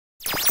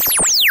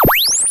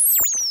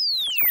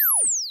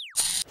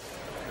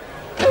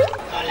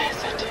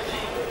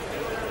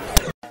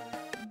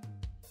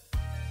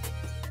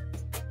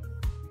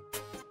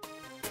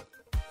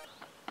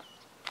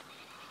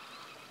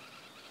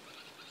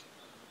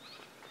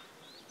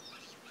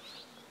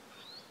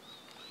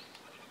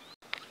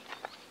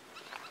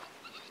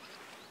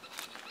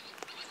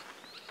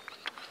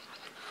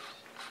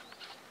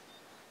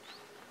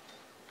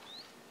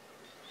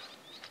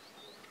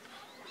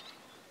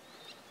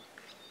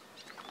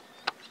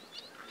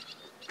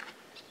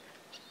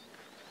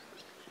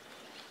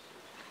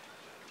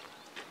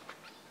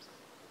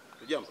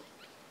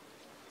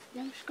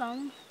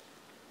Jamshikamoo.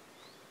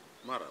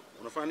 Mara,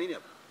 unafanya nini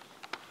hapa?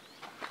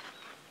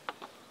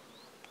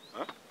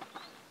 Ha?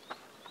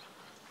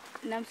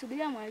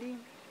 Namsubiria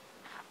mwalimu.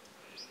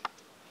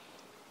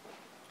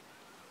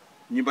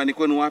 Nyumbani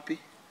kwenu wapi?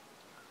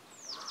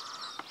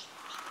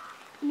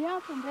 Ni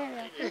hapo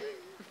mbele hapo.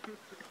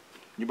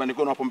 Nyumbani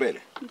kwenu hapo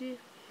mbele? Ndio.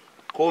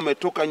 Kwa hiyo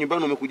umetoka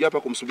nyumbani umekuja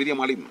hapa kumsubiria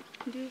mwalimu?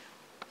 Ndio.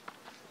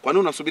 Kwa nini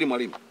unasubiri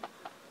mwalimu?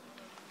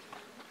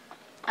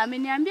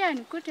 Ameniambia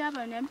nikute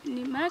hapa,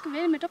 ni maana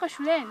vile nimetoka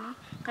shuleni,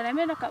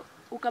 kaniambia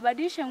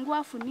ukabadilisha nguo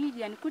afu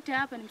nije nikute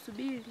hapa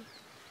nimsubiri.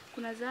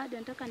 Kuna zawadi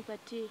nataka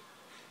nipatie.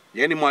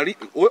 Yaani mwalimu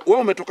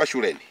wewe umetoka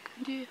shuleni?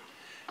 Ndio.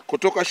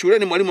 Kutoka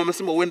shuleni mwalimu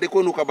amesema uende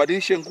kwenu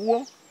ukabadilishe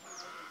nguo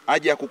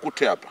aje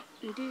akukute hapa?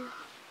 Ndio.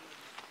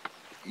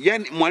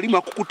 Yaani mwalimu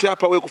akukute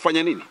hapa wewe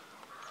kufanya nini?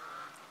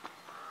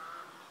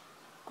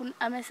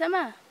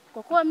 Amesema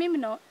kwa kuwa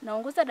mimi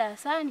naongoza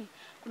darasani,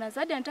 kuna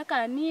zawadi nataka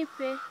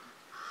anipe.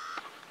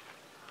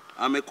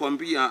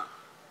 Amekwambia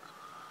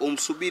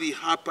umsubiri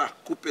hapa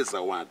kupe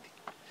zawadi.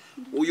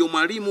 Huyo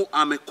mwalimu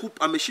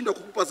ameshindwa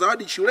kukupa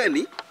zawadi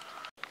shuleni?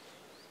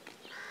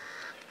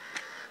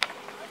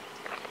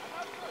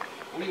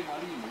 Huyo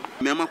mwalimu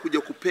ameamua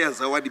kuja kupea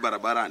zawadi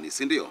barabarani,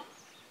 si ndio?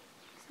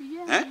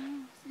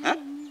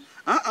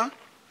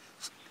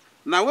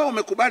 Na wewe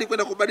umekubali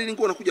kwenda kubadili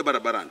nguo na kuja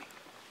barabarani.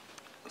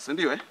 Si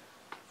ndio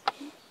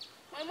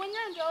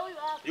Mwenyewe ndio huyu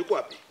hapa. Yuko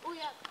wapi? Huyu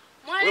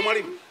hapa. Wewe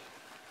mwalimu.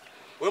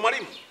 Wewe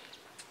mwalimu.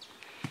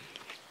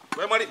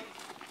 Wewe mwalimu.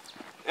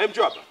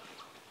 Njoo hapa.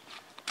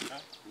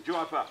 Njoo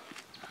hapa.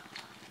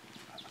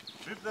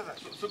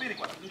 Subiri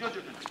kwanza. Njoo.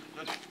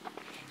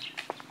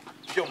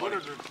 Njoo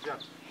mbona?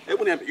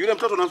 Hebu niambie, yule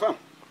mtoto unamfahamu?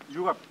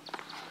 Yuko wapi?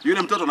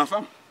 Yule mtoto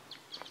unamfahamu?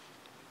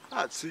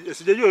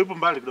 Sijajua yupo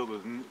mbali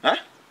kidogo.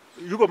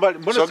 Yuko mbali.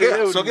 Mbona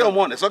sogea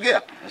umeone,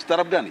 sogea.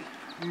 Staarabu gani?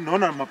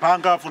 Naona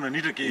mapanga afu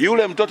unaniita kile.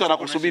 Yule mtoto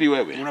anakusubiri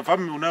wewe.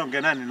 Unafahamu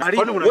unaongea nani?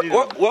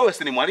 Wewe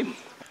si ni mwalimu?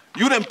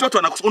 Yule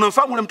mtoto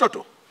unamfahamu yule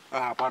mtoto?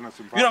 Hapana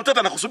simfahamu. Yule mtoto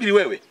anakusubiri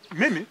wewe.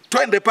 Mimi?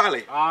 Twende pale.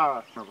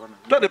 Hapana.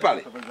 Twende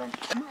pale.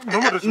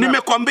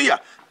 Nimekwambia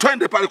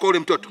twende pale kwa yule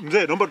mtoto.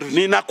 Mzee, naomba tu.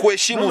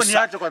 Ninakuheshimu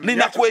sana.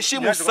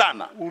 Ninakuheshimu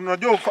sana.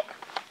 Unajua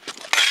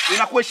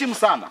ninakuheshimu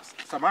sana.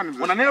 Samahani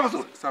mzee. Unanielewa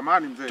vizuri?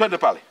 Samahani mzee. Twende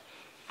pale.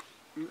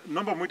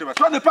 Naomba muite basi.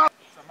 Twende pale.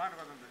 Samahani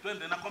kwanza mzee.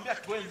 Twende, nakwambia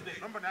twende.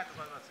 Naomba niache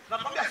kwanza basi.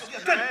 Nakwambia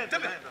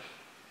twende.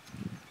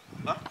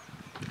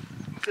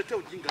 Msete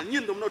ujinga, nyinyi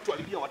ndio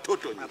mnaotuharibia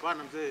watoto nyinyi.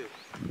 Hapana mzee.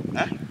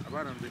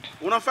 Hapana mzee.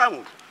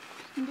 Unafahamu?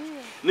 Ndio.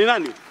 Ni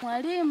nani?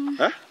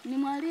 Mwalimu. Ni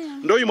mwalimu.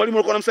 Ndio huyu mwalimu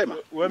ulikuwa unamsema?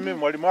 Wewe mimi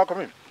mwalimu wako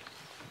mimi?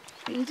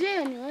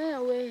 Ndiyo ni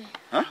wewe.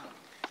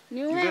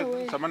 Ni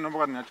wewe. Samahani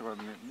naomba niache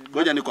kwanza.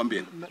 Ngoja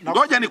nikwambie.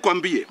 Ngoja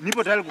nikwambie.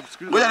 Nipo tayari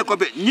kukusikiliza. Ngoja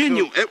nikwambie.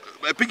 Nyinyi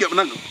piga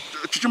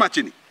chuchuma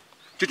chini.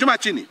 Chuchuma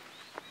chini.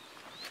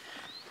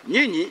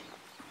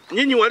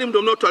 Nyinyi walimu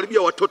ndio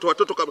mnaotuharibia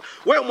watoto kama.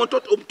 Wewe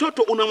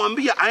mtoto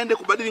unamwambia aende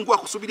kubadili nguo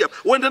akusubiri hapa.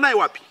 Uende naye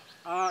wapi?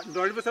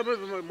 Ndio alivyosema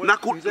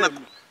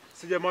mwalimu.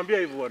 Sijamwambia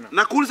hivyo bwana.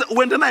 Nakuuliza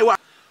uende naye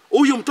wapi?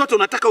 Huyu mtoto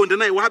unataka uende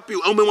naye wapi?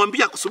 Au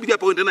umemwambia akusubiri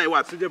hapa uende naye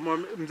wapi?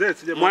 Sijamwambia mzee,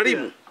 sijamwambia.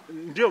 Mwalimu.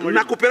 Ndio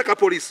mwalimu. Nakupeleka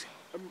polisi.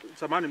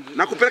 Samahani mzee.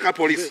 Nakupeleka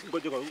polisi.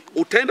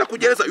 Utaenda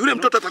kujeleza, yule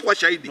mtoto atakuwa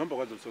shahidi. Naomba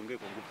kwanza usongee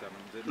kwa nguvu sana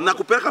mzee.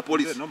 Nakupeleka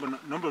polisi.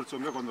 Naomba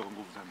usongee kwanza kwa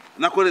nguvu sana.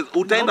 Nakueleza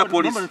utaenda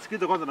polisi. Naomba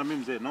nisikilize kwanza na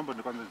mimi mzee. Naomba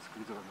kwanza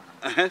nisikilize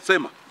kwanza.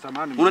 Sema.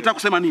 Samahani mzee. Unataka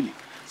kusema nini?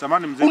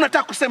 Samahani mzee.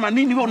 Unataka kusema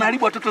nini? Wewe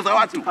unaharibu watoto za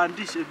watu.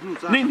 Pandishe juu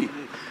sana. Nini?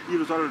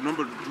 Hilo swala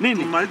naomba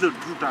nini? Tumalize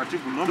tu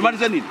taratibu. Naomba.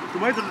 Tumalize nini?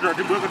 Tumalize tu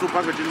taratibu, weka tu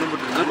panga chini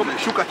naomba.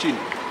 Shuka chini.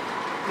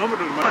 Naomba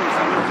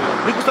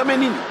tumalize. Nikusamee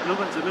nini?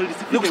 Naomba nisamee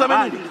lisifike.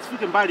 Nikusamee nini?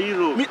 Lisifike mbali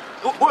hilo.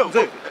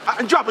 Wewe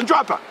njoo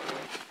hapa.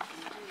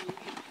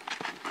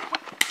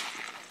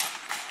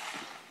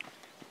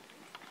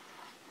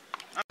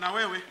 Na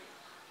wewe.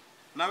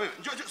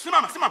 Njoo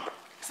simama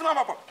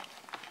hapo.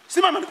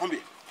 Simama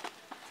nikwambie.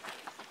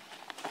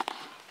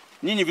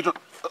 Nyinyi vitoto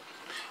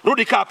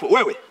rudi kapo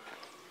wewe.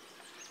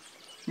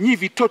 Nyinyi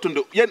vitoto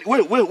ndio yani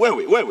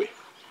wewe.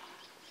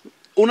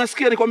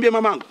 Unasikia nikwambie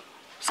mamangu?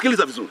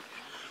 Sikiliza vizuri.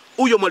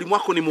 Huyo mwalimu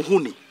wako ni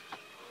muhuni.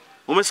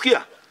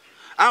 Umesikia?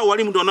 Hao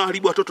walimu ndio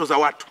wanaoharibu watoto za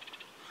watu.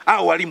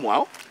 Hao walimu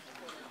hao.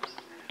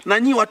 Na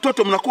nyinyi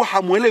watoto mnakuwa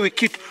hamuelewi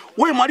kitu.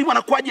 Wewe mwalimu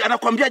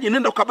anakuambiaje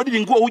nenda ukabadili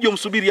nguo uje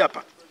umsubiri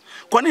hapa?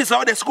 Kwa nini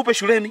zawadi asikupe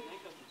shuleni?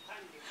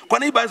 Kwa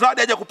nini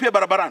zawadi haja kupia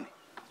barabarani?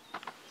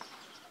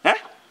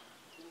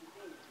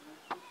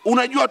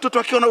 Unajua watoto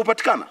wakiwa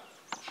wanapatikana?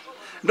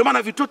 Ndio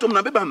maana vitoto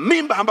mnabeba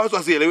mimba ambazo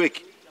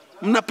hazieleweki.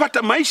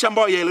 Mnapata maisha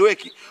ambayo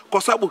hayaeleweki.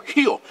 Kwa sababu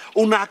hiyo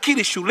una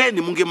akili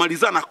shuleni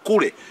mngemalizana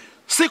kule.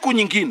 Siku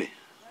nyingine.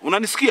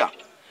 Unanisikia?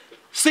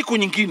 Siku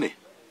nyingine.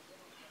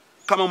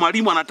 Kama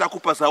mwalimu anataka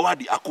kupa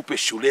zawadi akupe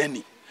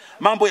shuleni.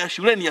 Mambo ya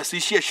shuleni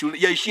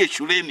yaishie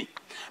shuleni.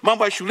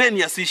 Mambo ya shuleni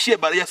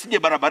yasije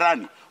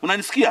barabarani.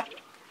 Unanisikia?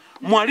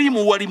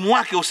 Mwalimu walimu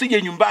wake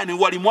usije nyumbani,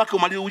 walimu wake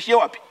uishie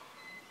wapi?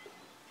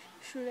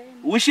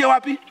 Shuleni. Uishie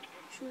wapi?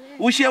 Shuleni.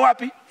 Uishie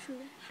wapi?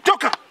 Shuleni.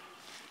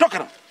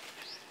 Toka.